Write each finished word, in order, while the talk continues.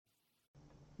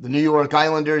The New York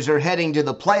Islanders are heading to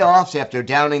the playoffs after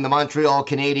downing the Montreal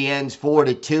Canadiens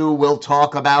 4-2. We'll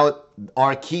talk about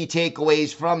our key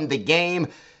takeaways from the game,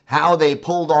 how they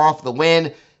pulled off the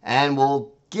win, and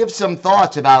we'll give some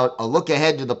thoughts about a look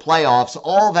ahead to the playoffs.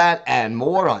 All that and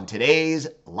more on today's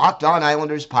Locked On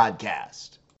Islanders podcast.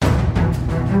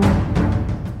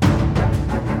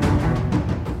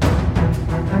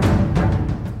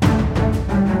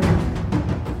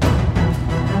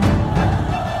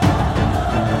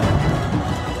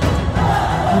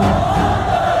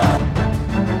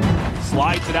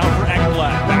 Slides it out for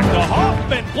Ekblad. Back to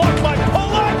Hoffman. Blocked by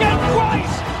Pulock and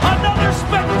Price. Another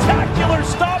spectacular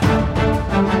stop.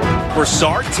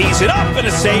 Brassard tees it up and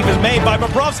a save is made by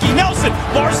Bobrovsky. Nelson.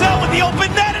 Barzal with the open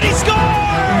net and he scores!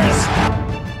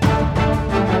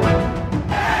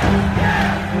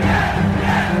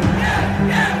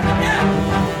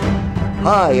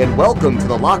 Hi, and welcome to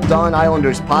the Locked On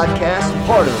Islanders podcast,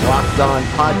 part of the Locked On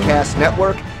Podcast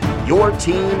Network, your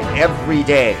team every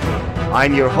day.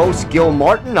 I'm your host, Gil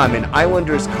Martin. I'm an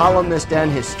Islanders columnist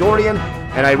and historian,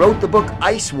 and I wrote the book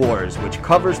Ice Wars, which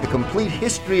covers the complete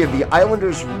history of the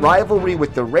Islanders' rivalry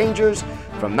with the Rangers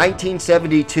from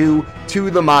 1972 to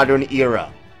the modern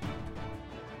era.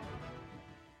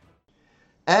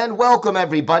 And welcome,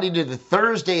 everybody, to the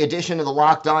Thursday edition of the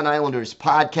Locked On Islanders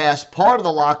podcast, part of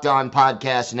the Locked On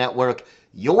Podcast Network,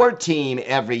 your team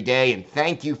every day. And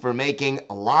thank you for making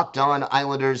Locked On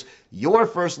Islanders your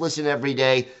first listen every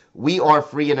day. We are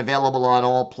free and available on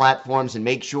all platforms, and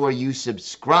make sure you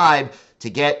subscribe to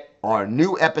get our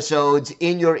new episodes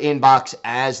in your inbox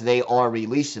as they are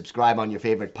released. Subscribe on your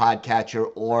favorite podcatcher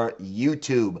or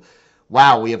YouTube.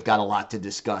 Wow, we have got a lot to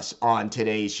discuss on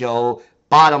today's show.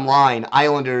 Bottom line,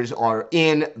 Islanders are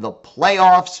in the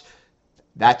playoffs.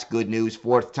 That's good news,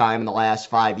 fourth time in the last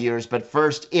 5 years. But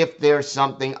first, if there's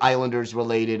something Islanders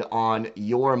related on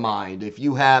your mind, if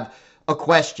you have a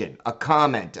question, a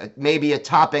comment, maybe a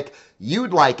topic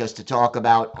you'd like us to talk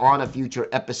about on a future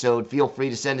episode, feel free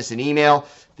to send us an email.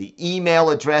 The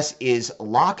email address is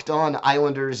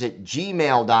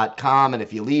lockedonislanders@gmail.com. And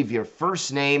if you leave your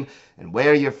first name and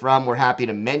where you're from, we're happy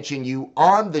to mention you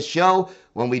on the show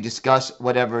when we discuss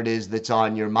whatever it is that's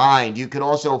on your mind. You can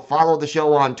also follow the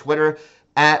show on Twitter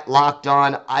at Locked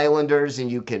On Islanders, and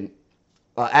you can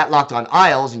at Locked On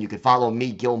Isles, and you can follow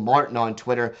me, Gil Martin, on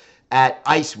Twitter at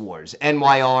Ice Wars,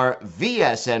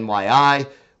 NYR_VSNYI.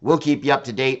 We'll keep you up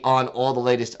to date on all the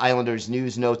latest Islanders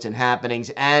news, notes, and happenings,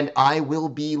 and I will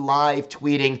be live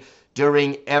tweeting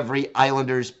during every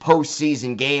Islanders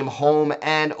postseason game, home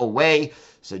and away.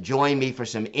 So join me for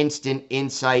some instant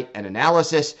insight and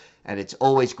analysis, and it's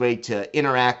always great to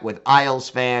interact with Isles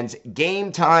fans,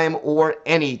 game time or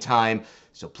anytime,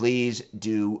 so please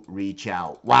do reach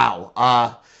out. Wow,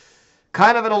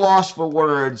 kind of at a loss for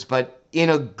words, but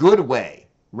in a good way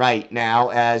right now,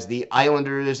 as the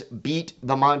Islanders beat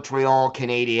the Montreal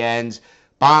Canadiens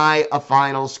by a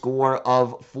final score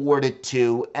of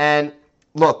 4-2. And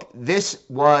look, this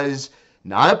was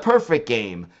not a perfect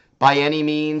game by any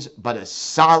means, but a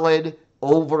solid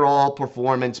overall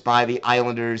performance by the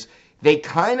Islanders. They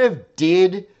kind of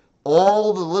did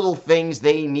all the little things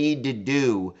they need to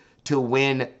do to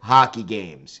win hockey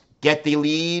games. Get the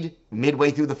lead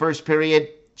midway through the first period?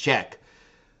 Check.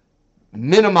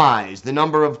 Minimize the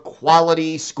number of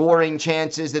quality scoring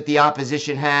chances that the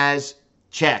opposition has?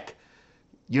 Check.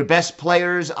 Your best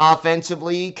players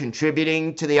offensively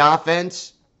contributing to the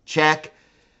offense? Check.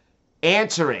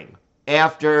 Answering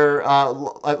after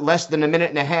less than a minute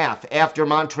and a half after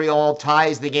Montreal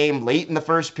ties the game late in the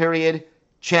first period?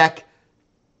 Check.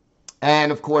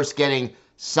 And, of course, getting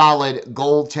solid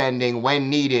goaltending when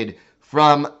needed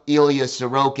from Ilya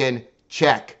Sorokin?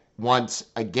 Check once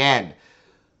again.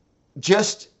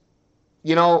 Just,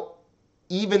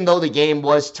 even though the game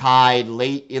was tied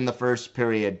late in the first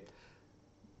period,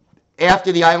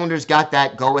 after the Islanders got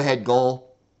that go-ahead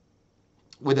goal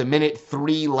with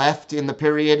 1:03 left in the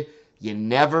period, you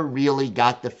never really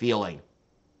got the feeling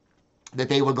that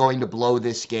they were going to blow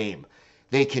this game.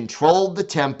 They controlled the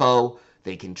tempo.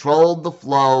 They controlled the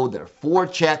flow. Their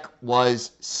forecheck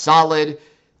was solid.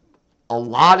 A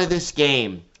lot of this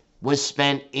game was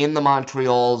spent in the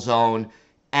Montreal zone.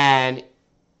 And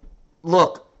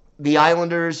look, the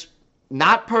Islanders,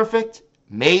 not perfect,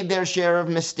 made their share of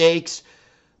mistakes,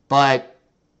 but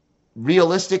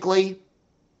realistically,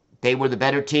 they were the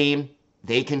better team.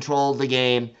 They controlled the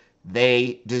game.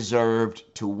 They deserved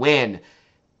to win.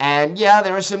 And yeah,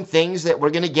 there are some things that we're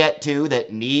going to get to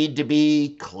that need to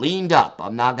be cleaned up.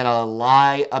 I'm not going to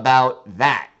lie about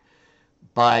that.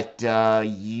 But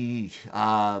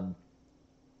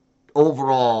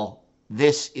overall,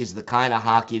 this is the kind of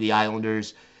hockey the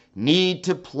Islanders need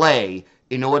to play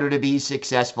in order to be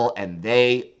successful, and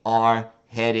they are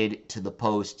headed to the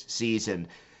postseason.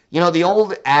 The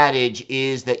old adage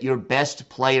is that your best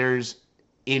players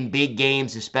in big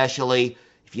games, especially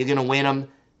if you're going to win them,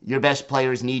 your best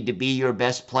players need to be your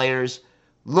best players.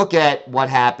 Look at what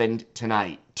happened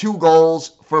tonight. 2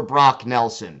 goals for Brock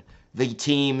Nelson, the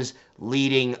team's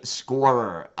leading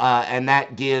scorer, and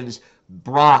that gives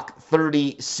Brock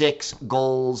 36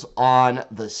 goals on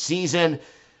the season.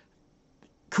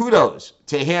 Kudos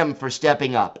to him for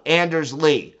stepping up. Anders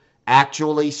Lee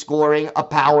actually scoring a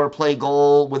power play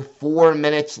goal with 4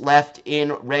 minutes left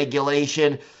in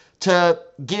regulation to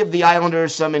give the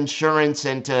Islanders some insurance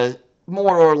and to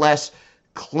more or less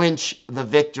clinch the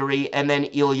victory. And then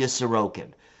Ilya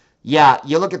Sorokin. Yeah,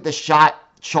 you look at the shot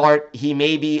chart, he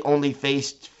maybe only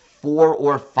faced 4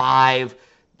 or 5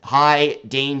 high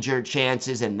danger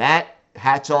chances, and that,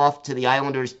 hats off to the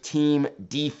Islanders team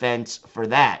defense for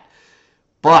that.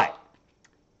 But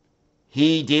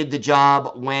he did the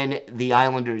job when the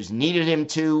Islanders needed him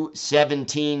to.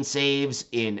 17 saves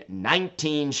in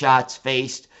 19 shots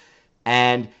faced,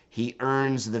 and he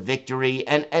earns the victory.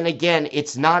 And again,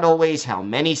 it's not always how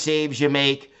many saves you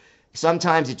make.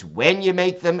 Sometimes it's when you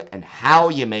make them and how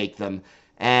you make them.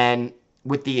 And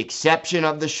with the exception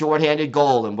of the shorthanded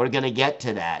goal, and we're going to get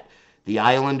to that, the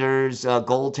Islanders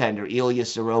goaltender, Ilya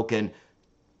Sorokin,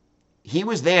 he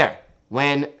was there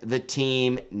when the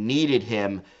team needed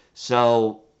him.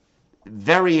 So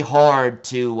very hard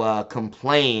to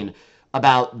complain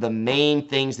about the main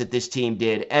things that this team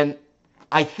did. And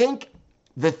I think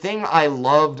the thing I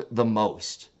loved the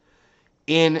most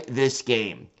in this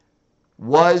game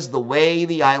was the way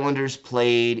the Islanders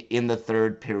played in the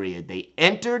third period. They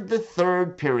entered the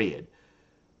third period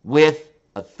with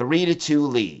a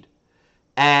 3-2 lead.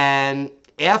 And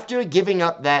after giving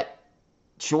up that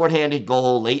shorthanded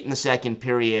goal late in the second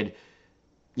period,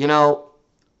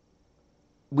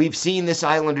 we've seen this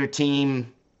Islander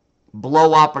team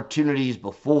blow opportunities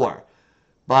before,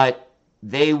 but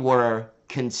they were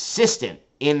consistent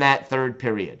in that third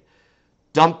period.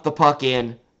 Dumped the puck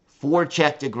in,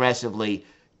 forechecked aggressively,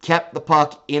 kept the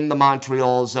puck in the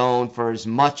Montreal zone for as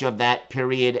much of that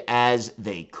period as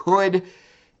they could.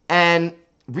 And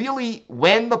really,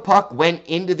 when the puck went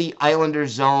into the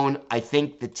Islanders zone, I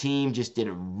think the team just did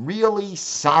a really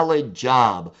solid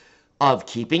job of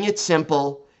keeping it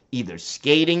simple, either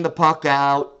skating the puck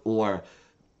out or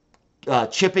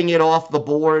chipping it off the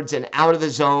boards and out of the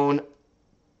zone,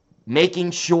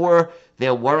 making sure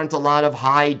there weren't a lot of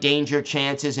high danger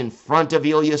chances in front of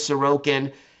Ilya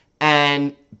Sorokin,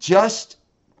 and just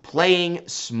playing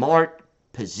smart,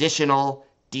 positional,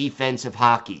 defensive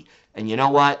hockey. And you know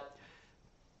what?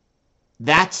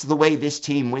 That's the way this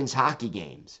team wins hockey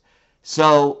games.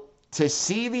 So to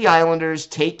see the Islanders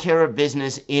take care of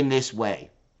business in this way,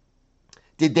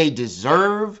 did they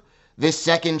deserve this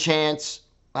second chance?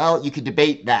 Well, you could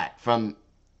debate that from,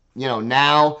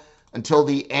 now until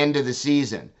the end of the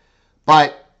season.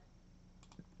 But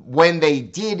when they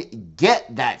did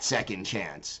get that second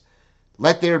chance,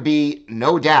 let there be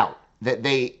no doubt that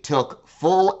they took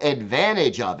full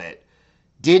advantage of it,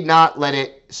 did not let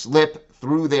it slip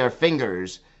through their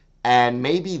fingers, and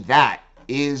maybe that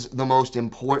is the most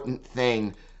important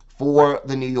thing for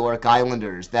the New York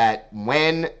Islanders, that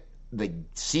when the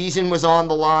season was on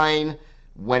the line,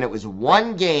 when it was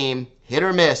one game, hit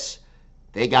or miss,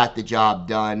 they got the job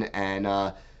done.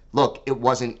 And look, it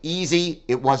wasn't easy.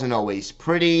 It wasn't always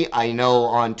pretty. I know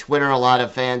on Twitter a lot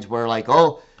of fans were like,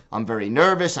 oh, I'm very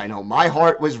nervous. I know my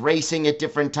heart was racing at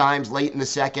different times, late in the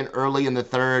second, early in the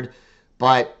third.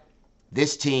 But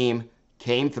this team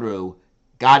came through,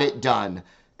 got it done.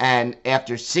 And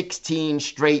after 16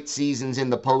 straight seasons in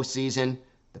the postseason,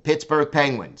 the Pittsburgh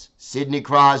Penguins, Sidney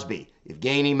Crosby,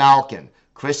 Evgeny Malkin,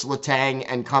 Chris Letang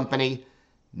and company,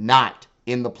 not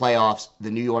in the playoffs.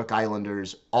 The New York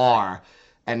Islanders are.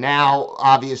 And now,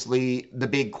 obviously, the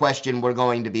big question we're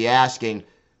going to be asking,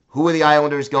 who are the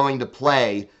Islanders going to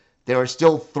play? There are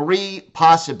still 3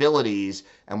 possibilities,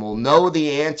 and we'll know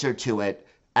the answer to it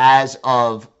as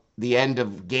of the end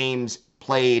of games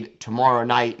played tomorrow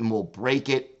night, and we'll break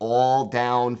it all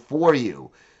down for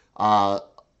you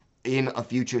in a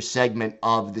future segment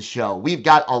of the show. We've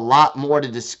got a lot more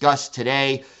to discuss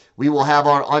today. We will have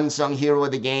our unsung hero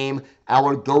of the game,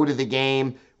 our go to the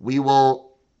game. We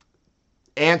will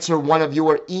answer one of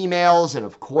your emails, and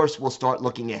of course, we'll start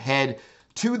looking ahead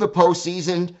to the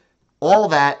postseason. All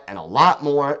that and a lot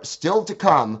more still to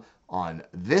come on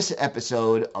this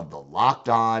episode of the Locked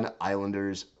On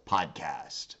Islanders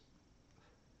podcast.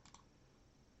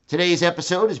 Today's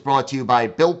episode is brought to you by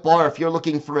Built Bar. If you're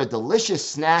looking for a delicious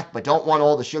snack but don't want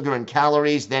all the sugar and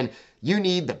calories, then you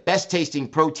need the best tasting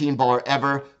protein bar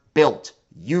ever, Built.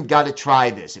 You've got to try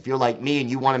this. If you're like me and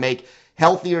you want to make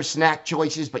healthier snack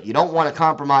choices but you don't want to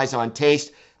compromise on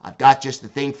taste, I've got just the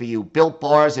thing for you. Built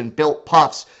Bars and Built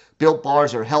Puffs. Built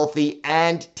Bars are healthy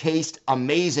and taste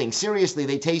amazing. Seriously,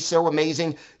 they taste so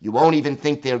amazing, you won't even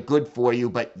think they're good for you,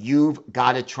 but you've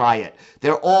got to try it.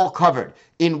 They're all covered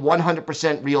in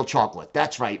 100% real chocolate.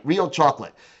 That's right, real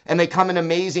chocolate. And they come in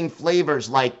amazing flavors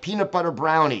like peanut butter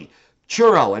brownie,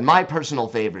 churro, and my personal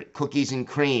favorite, cookies and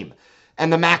cream.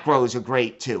 And the macros are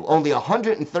great too. Only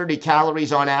 130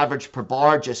 calories on average per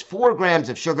bar, just 4 grams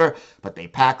of sugar, but they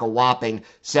pack a whopping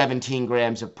 17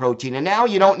 grams of protein. And now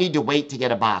you don't need to wait to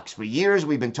get a box. For years,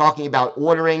 we've been talking about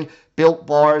ordering Built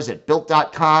Bars at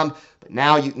Built.com, but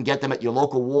now you can get them at your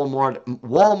local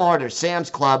Walmart or Sam's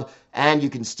Club, and you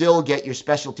can still get your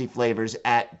specialty flavors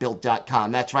at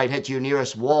Built.com. That's right, head to your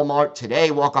nearest Walmart today,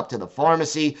 walk up to the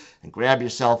pharmacy, and grab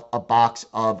yourself a box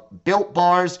of Built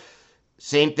Bars.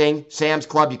 Same thing, Sam's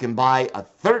Club, you can buy a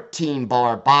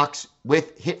 13-bar box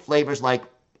with hit flavors like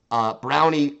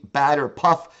brownie batter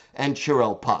puff and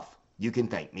churro puff. You can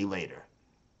thank me later.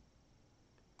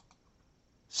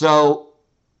 So,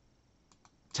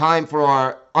 time for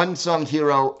our unsung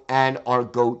hero and our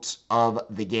goats of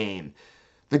the game.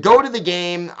 The goat of the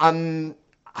game,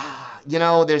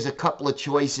 there's a couple of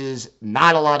choices,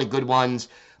 not a lot of good ones.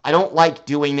 I don't like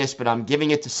doing this, but I'm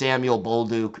giving it to Samuel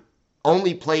Bolduc.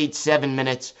 Only played 7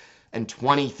 minutes and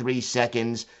 23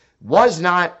 seconds. Was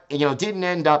not, didn't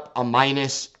end up a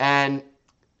minus. And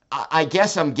I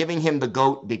guess I'm giving him the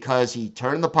GOAT because he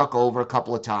turned the puck over a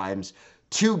couple of times,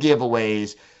 2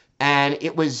 giveaways. And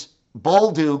it was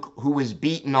Bolduc who was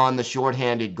beaten on the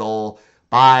shorthanded goal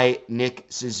by Nick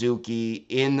Suzuki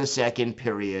in the second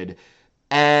period.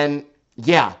 And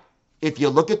yeah, if you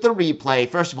look at the replay,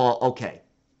 first of all, okay,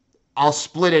 I'll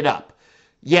split it up.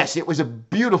 Yes, it was a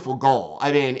beautiful goal.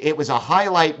 I mean, it was a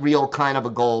highlight reel kind of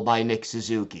a goal by Nick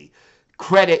Suzuki.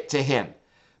 Credit to him.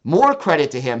 More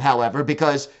credit to him, however,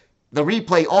 because the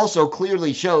replay also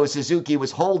clearly shows Suzuki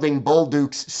was holding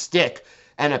Bolduc's stick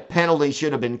and a penalty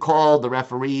should have been called. The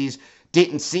referees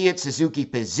didn't see it. Suzuki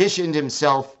positioned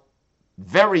himself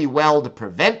very well to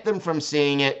prevent them from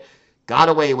seeing it, got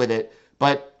away with it.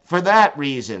 But for that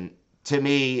reason, to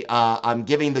me, I'm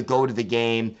giving the GOAT of the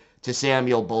game to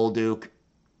Samuel Bolduc.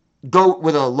 GOAT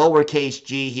with a lowercase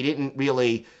g. He didn't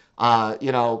really,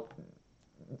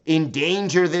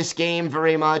 endanger this game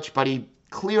very much, but he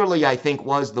clearly, I think,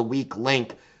 was the weak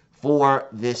link for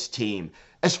this team.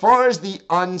 As far as the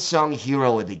unsung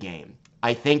hero of the game,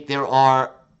 I think there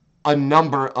are a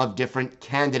number of different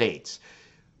candidates.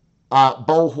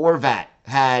 Bo Horvat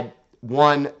had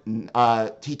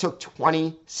he took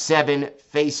 27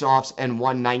 faceoffs and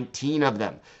won 19 of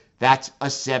them. That's a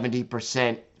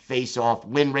 70% face-off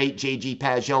win rate. J.G.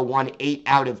 Pageau won 8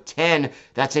 out of 10.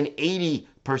 That's an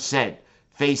 80%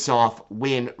 face-off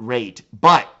win rate.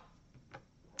 But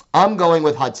I'm going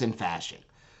with Hudson Fasching.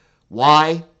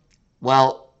 Why?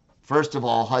 Well, first of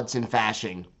all, Hudson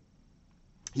Fasching,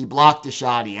 he blocked a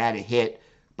shot, he had a hit,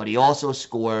 but he also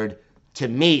scored, to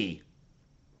me,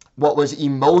 what was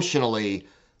emotionally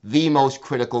the most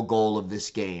critical goal of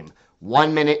this game.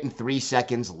 1 minute and 3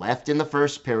 seconds left in the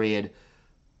first period.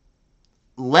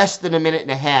 Less than a minute and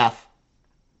a half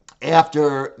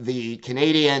after the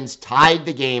Canadiens tied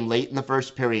the game late in the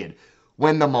first period,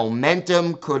 when the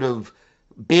momentum could have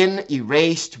been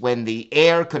erased, when the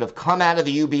air could have come out of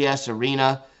the UBS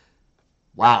Arena.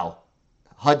 Wow.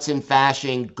 Hudson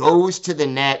Fasching goes to the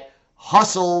net,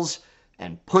 hustles,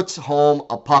 and puts home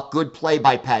a puck. Good play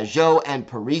by Pageau and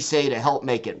Parise to help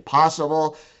make it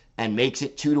possible, and makes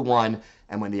it 2-1.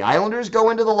 And when the Islanders go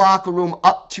into the locker room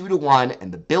up 2-1,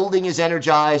 and the building is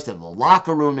energized and the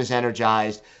locker room is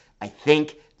energized, I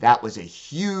think that was a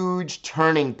huge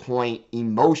turning point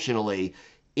emotionally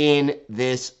in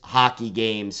this hockey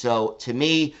game. So to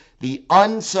me, the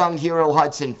unsung hero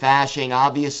Hudson Fasching,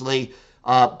 obviously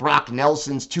Brock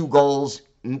Nelson's 2 goals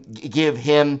give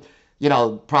him,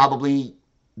 probably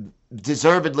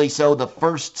deservedly so, the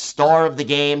first star of the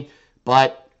game.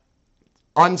 But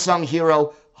unsung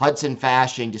hero Hudson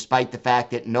Fasching, despite the fact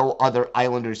that no other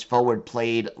Islanders forward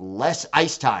played less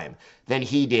ice time than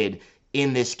he did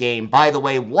in this game. By the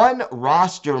way, one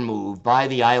roster move by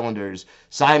the Islanders.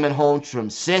 Simon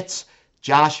Holmstrom sits,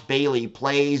 Josh Bailey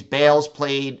plays. Bales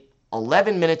played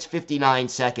 11 minutes, 59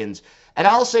 seconds. And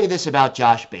I'll say this about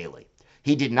Josh Bailey.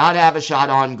 He did not have a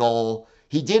shot on goal.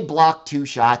 He did block 2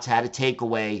 shots, had a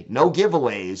takeaway, no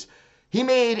giveaways. He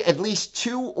made at least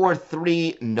 2 or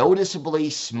 3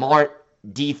 noticeably smart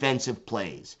defensive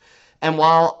plays. And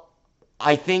while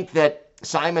I think that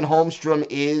Simon Holmstrom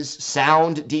is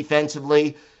sound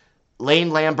defensively,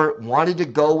 Lane Lambert wanted to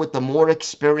go with the more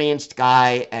experienced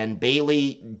guy, and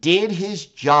Bailey did his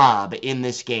job in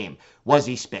this game. Was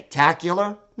he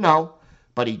spectacular? No,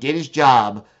 but he did his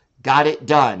job, got it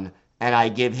done, and I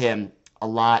give him a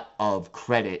lot of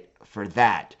credit for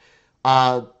that.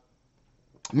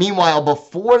 Meanwhile,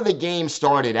 before the game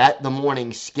started at the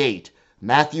morning skate,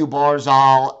 Matthew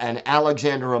Barzal and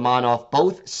Alexander Romanov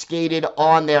both skated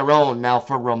on their own. Now,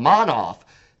 for Romanov,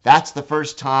 that's the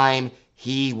first time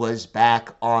he was back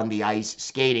on the ice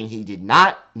skating. He did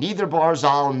not, neither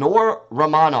Barzal nor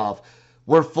Romanov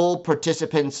were full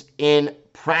participants in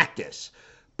practice,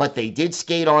 but they did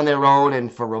skate on their own,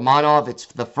 and for Romanov, it's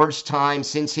the first time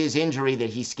since his injury that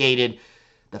he skated.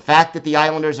 The fact that the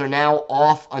Islanders are now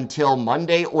off until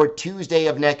Monday or Tuesday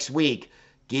of next week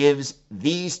gives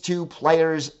these two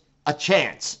players a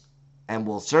chance, and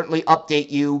we'll certainly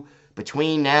update you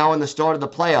between now and the start of the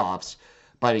playoffs,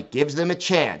 but it gives them a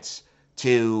chance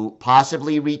to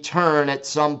possibly return at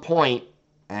some point,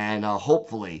 and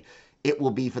hopefully it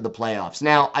will be for the playoffs.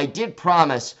 Now, I did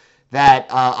promise that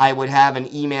I would have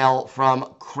an email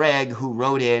from Craig, who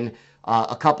wrote in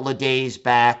a couple of days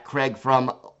back. Craig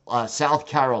from South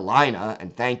Carolina,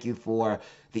 and thank you for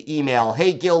the email.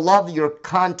 Hey, Gil, love your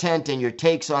content and your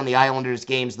takes on the Islanders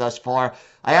games thus far.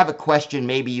 I have a question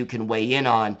maybe you can weigh in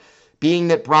on. Being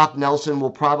that Brock Nelson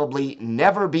will probably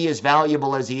never be as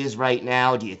valuable as he is right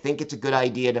now, do you think it's a good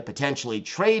idea to potentially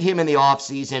trade him in the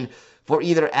offseason for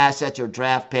either assets or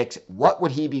draft picks? What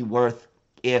would he be worth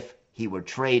if he were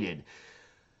traded?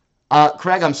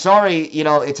 Craig, I'm sorry,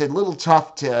 it's a little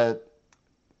tough to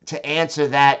answer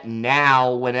that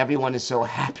now when everyone is so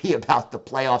happy about the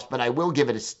playoffs, but I will give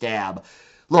it a stab.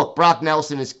 Look, Brock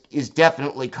Nelson is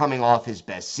definitely coming off his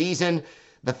best season.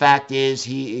 The fact is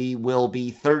he will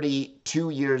be 32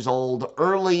 years old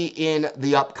early in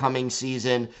the upcoming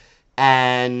season,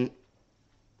 and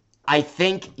I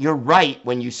think you're right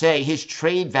when you say his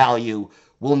trade value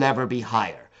will never be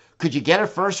higher. Could you get a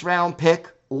first-round pick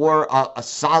or a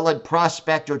solid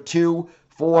prospect or two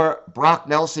for Brock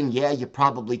Nelson? Yeah, you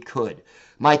probably could.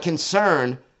 My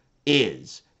concern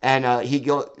is, and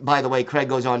by the way, Craig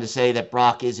goes on to say that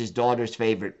Brock is his daughter's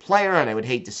favorite player, and I would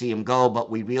hate to see him go, but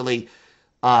we really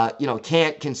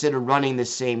can't consider running the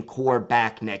same core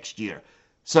back next year.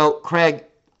 So, Craig,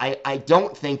 I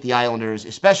don't think the Islanders,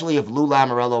 especially if Lou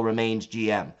Lamoriello remains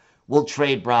GM, will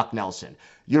trade Brock Nelson.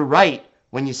 You're right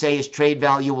when you say his trade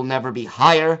value will never be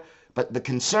higher, but the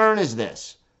concern is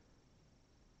this.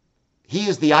 He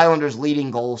is the Islanders'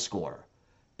 leading goal scorer.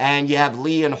 And you have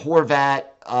Lee and Horvat,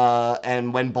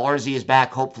 and when Barzy is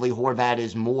back, hopefully Horvat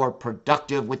is more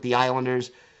productive with the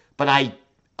Islanders. But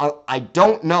I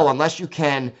don't know, unless you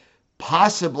can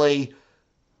possibly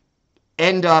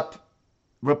end up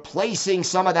replacing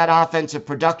some of that offensive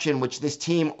production, which this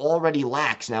team already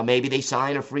lacks. Now, maybe they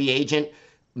sign a free agent.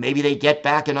 Maybe they get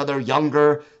back another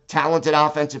younger, talented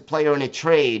offensive player in a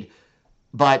trade.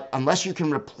 But unless you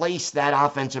can replace that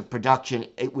offensive production,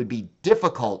 it would be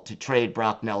difficult to trade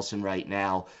Brock Nelson right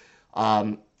now.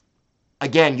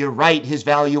 Again, you're right, his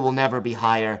value will never be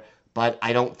higher, but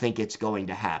I don't think it's going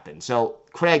to happen. So,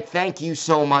 Craig, thank you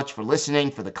so much for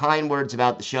listening, for the kind words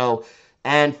about the show,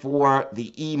 and for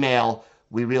the email.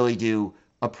 We really do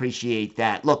appreciate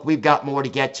that. Look, we've got more to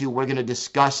get to. We're going to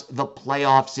discuss the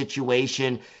playoff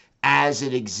situation as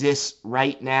it exists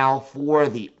right now for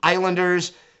the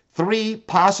Islanders. 3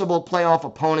 possible playoff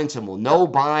opponents, and we'll know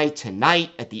by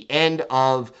tonight at the end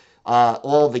of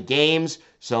all the games.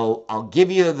 So I'll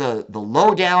give you the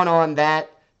lowdown on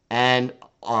that, and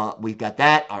we've got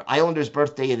that, our Islanders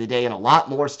birthday of the day, and a lot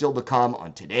more still to come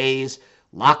on today's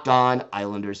Locked On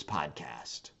Islanders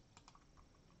podcast.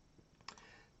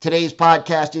 Today's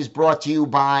podcast is brought to you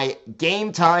by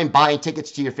Game Time. Buying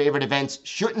tickets to your favorite events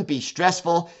shouldn't be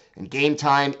stressful, and Game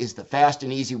Time is the fast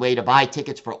and easy way to buy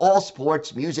tickets for all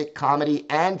sports, music, comedy,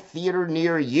 and theater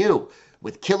near you.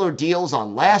 With killer deals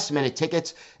on last-minute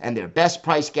tickets and their best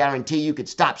price guarantee, you could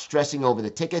stop stressing over the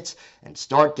tickets and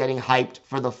start getting hyped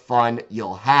for the fun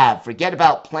you'll have. Forget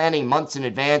about planning months in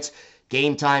advance.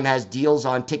 Game Time has deals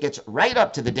on tickets right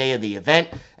up to the day of the event,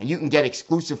 and you can get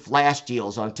exclusive flash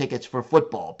deals on tickets for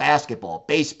football, basketball,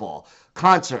 baseball,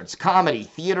 concerts, comedy,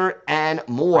 theater, and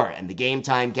more. And the Game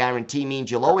Time guarantee means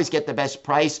you'll always get the best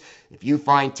price. If you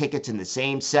find tickets in the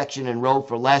same section and row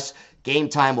for less, Game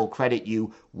Time will credit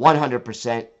you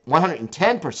 100%,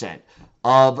 110%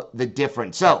 of the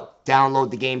difference. So, download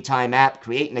the Game Time app,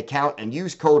 create an account, and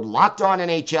use code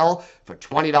LOCKEDONNHL for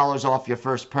 $20 off your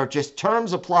first purchase.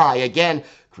 Terms apply. Again,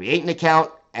 create an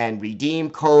account, and redeem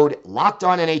code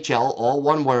LOCKEDONNHL, all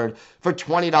one word, for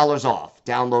 $20 off.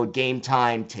 Download Game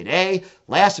Time today.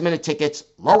 Last minute tickets,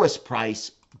 lowest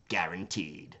price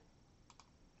guaranteed.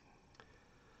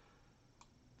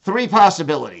 3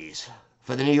 possibilities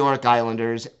for the New York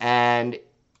Islanders, and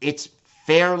it's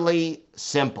fairly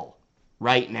simple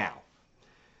right now.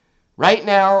 Right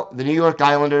now, the New York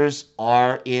Islanders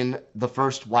are in the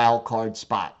first wild card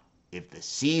spot. If the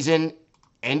season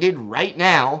ended right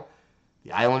now,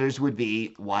 the Islanders would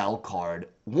be wild card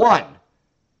 1.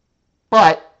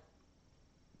 But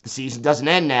the season doesn't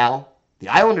end now. The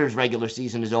Islanders' regular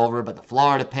season is over, but the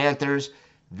Florida Panthers,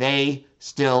 they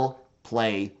still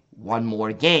play one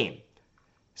more game.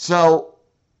 So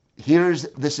here's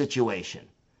the situation.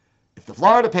 If the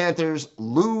Florida Panthers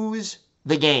lose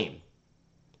the game,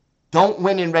 don't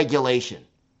win in regulation.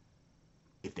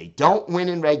 If they don't win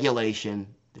in regulation,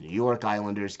 the New York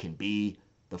Islanders can be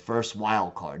the first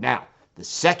wild card. Now, the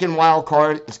second wild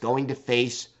card is going to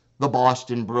face the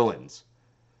Boston Bruins.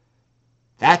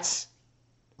 That's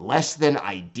less than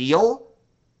ideal,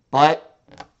 but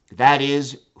that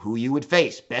is who you would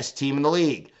face. Best team in the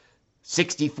league.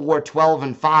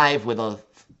 64-12-5 with a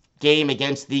game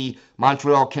against the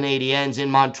Montreal Canadiens in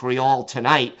Montreal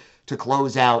tonight to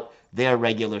close out their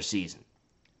regular season.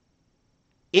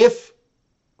 If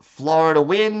Florida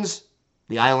wins,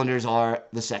 the Islanders are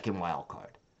the second wild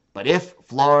card. But if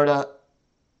Florida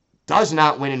does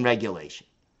not win in regulation,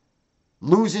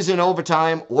 loses in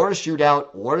overtime or a shootout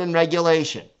or in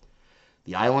regulation,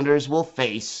 the Islanders will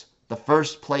face the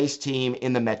first place team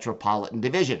in the Metropolitan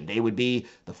Division. They would be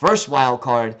the first wild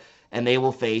card, and they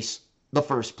will face the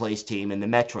first place team in the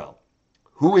Metro.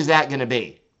 Who is that going to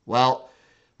be? Well,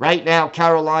 right now,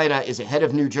 Carolina is ahead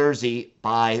of New Jersey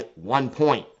by 1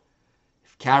 point.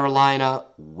 If Carolina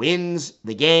wins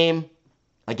the game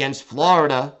against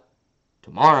Florida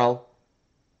tomorrow,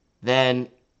 then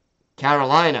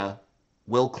Carolina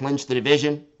will clinch the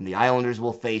division, and the Islanders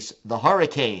will face the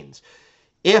Hurricanes.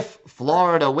 If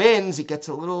Florida wins, it gets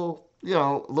a little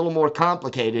more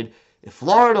complicated. If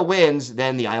Florida wins,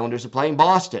 then the Islanders are playing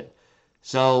Boston.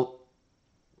 So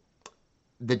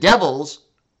the Devils,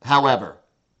 however,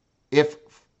 if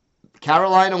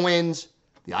Carolina wins,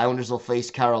 the Islanders will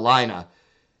face Carolina.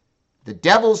 The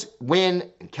Devils win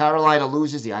and Carolina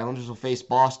loses, the Islanders will face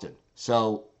Boston.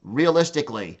 So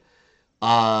realistically,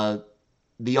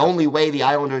 the only way the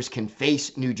Islanders can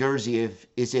face New Jersey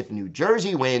is if New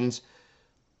Jersey wins.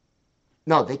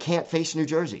 No, they can't face New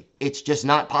Jersey. It's just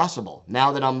not possible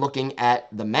now that I'm looking at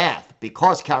the math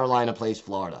because Carolina plays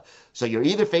Florida. So you're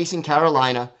either facing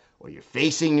Carolina or you're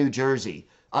facing New Jersey.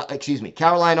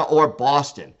 Carolina or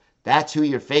Boston. That's who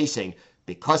you're facing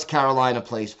because Carolina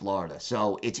plays Florida.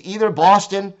 So it's either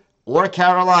Boston or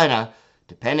Carolina,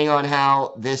 depending on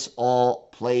how this all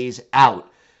plays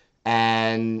out.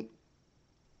 And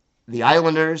the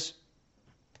Islanders,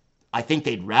 I think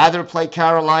they'd rather play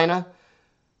Carolina,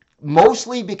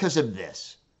 mostly because of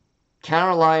this.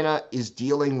 Carolina is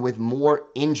dealing with more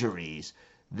injuries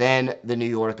than the New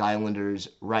York Islanders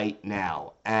right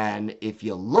now. And if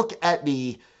you look at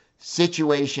the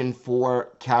situation for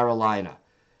Carolina,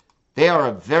 they are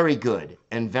a very good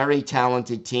and very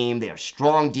talented team. They are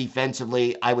strong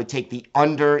defensively. I would take the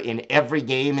under in every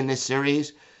game in this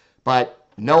series, but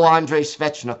no Andrei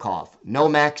Svechnikov, no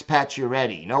Max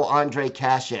Pacioretty, no Andre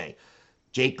Kashe.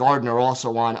 Jake Gardiner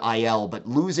also on IL, but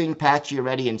losing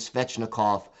Pacioretty and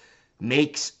Svechnikov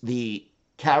makes the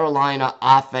Carolina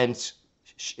offense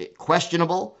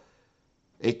questionable.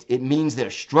 It means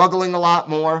they're struggling a lot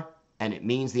more, and it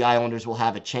means the Islanders will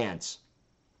have a chance.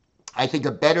 I think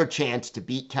a better chance to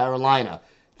beat Carolina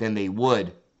than they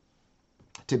would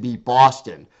to beat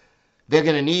Boston. They're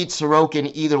going to need Sorokin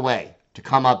either way to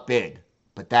come up big,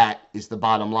 but that is the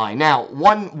bottom line. Now,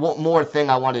 one more thing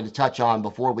I wanted to touch on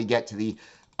before we get to the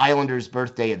Islanders'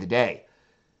 birthday of the day.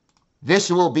 This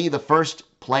will be the first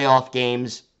playoff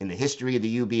games in the history of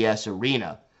the UBS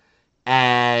Arena,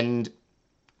 and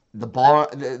the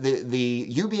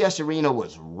UBS Arena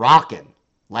was rocking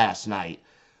last night.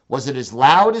 Was it as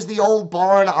loud as the old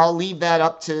barn? I'll leave that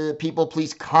up to people.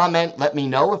 Please comment. Let me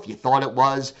know if you thought it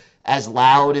was as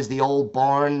loud as the old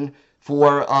barn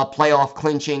for a playoff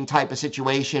clinching type of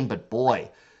situation. But boy,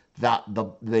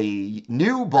 the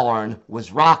new barn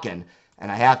was rocking.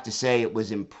 And I have to say it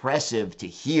was impressive to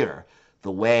hear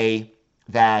the way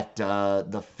that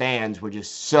the fans were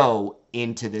just so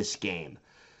into this game.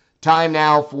 Time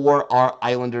now for our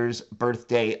Islanders'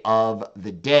 birthday of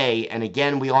the day. And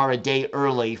again, we are a day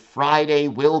early. Friday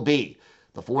will be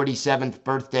the 47th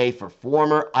birthday for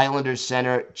former Islanders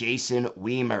center Jason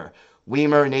Wiemer,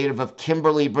 Wiemer, native of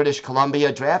Kimberley, British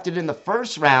Columbia, drafted in the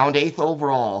first round, 8th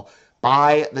overall,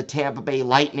 by the Tampa Bay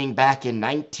Lightning back in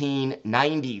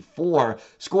 1994,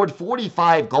 scored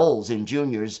 45 goals in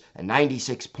juniors and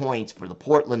 96 points for the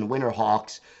Portland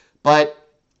Winterhawks, but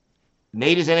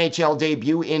made his NHL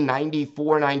debut in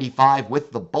 94-95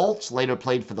 with the Bolts, later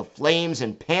played for the Flames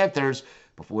and Panthers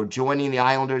before joining the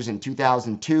Islanders in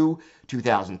 2002,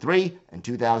 2003, and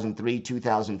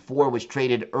 2003-2004, was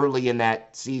traded early in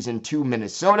that season to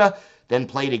Minnesota, then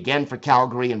played again for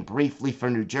Calgary and briefly for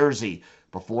New Jersey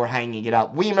before hanging it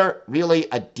up. Wiemer, really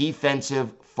a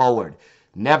defensive forward.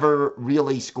 Never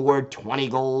really scored 20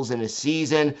 goals in a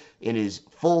season. In his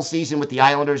full season with the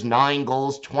Islanders, 9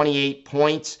 goals, 28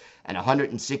 points, and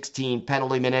 116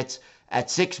 penalty minutes. At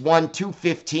 6'1",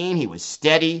 215, he was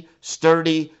steady,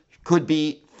 sturdy, could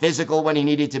be physical when he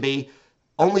needed to be.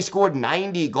 Only scored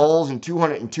 90 goals and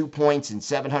 202 points in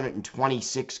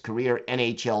 726 career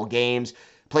NHL games.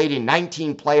 Played in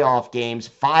 19 playoff games,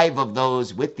 5 of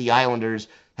those with the Islanders,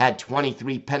 had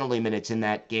 23 penalty minutes in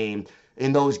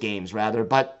those games.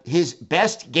 But his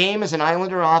best game as an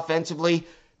Islander offensively,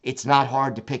 it's not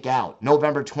hard to pick out.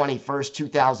 November 21st,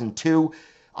 2002,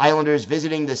 Islanders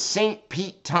visiting the St.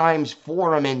 Pete Times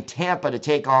Forum in Tampa to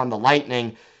take on the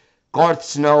Lightning. Garth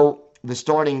Snow, the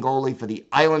starting goalie for the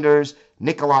Islanders,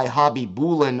 Nikolai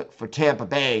Khabibulin for Tampa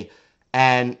Bay,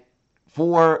 and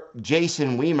for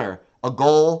Jason Wiemer, a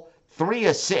goal, 3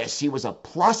 assists. He was a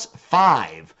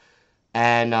 +5,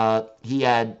 and he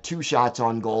had 2 shots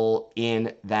on goal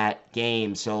in that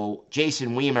game. So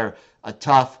Jason Wiemer, a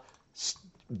tough,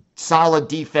 solid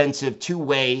defensive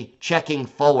two-way checking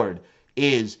forward,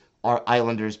 is our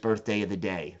Islanders' birthday of the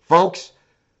day. Folks,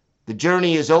 the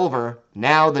journey is over.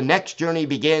 Now the next journey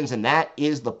begins, and that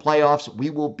is the playoffs. We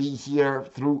will be here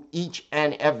through each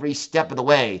and every step of the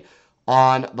way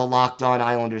on the Locked On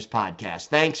Islanders podcast.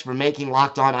 Thanks for making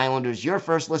Locked On Islanders your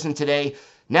first listen today.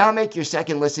 Now make your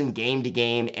second listen Game to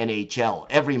Game NHL.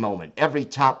 Every moment, every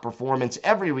top performance,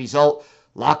 every result.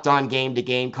 Locked On Game to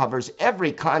Game covers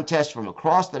every contest from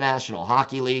across the National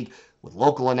Hockey League with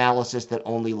local analysis that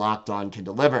only Locked On can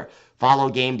deliver. Follow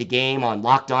Game to Game on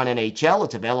Locked On NHL.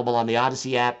 It's available on the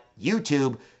Odyssey app,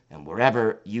 YouTube, and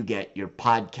wherever you get your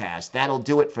podcast. That'll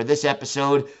do it for this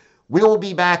episode. We'll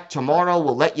be back tomorrow.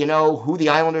 We'll let you know who the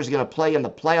Islanders are going to play in the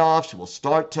playoffs. We'll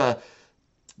start to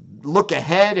look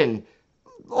ahead and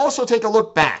also take a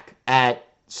look back at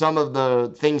some of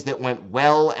the things that went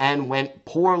well and went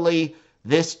poorly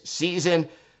this season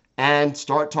and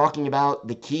start talking about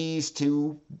the keys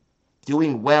to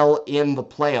doing well in the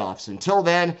playoffs. Until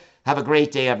then, have a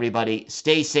great day, everybody.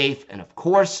 Stay safe, and of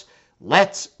course,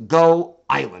 let's go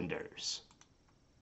Islanders.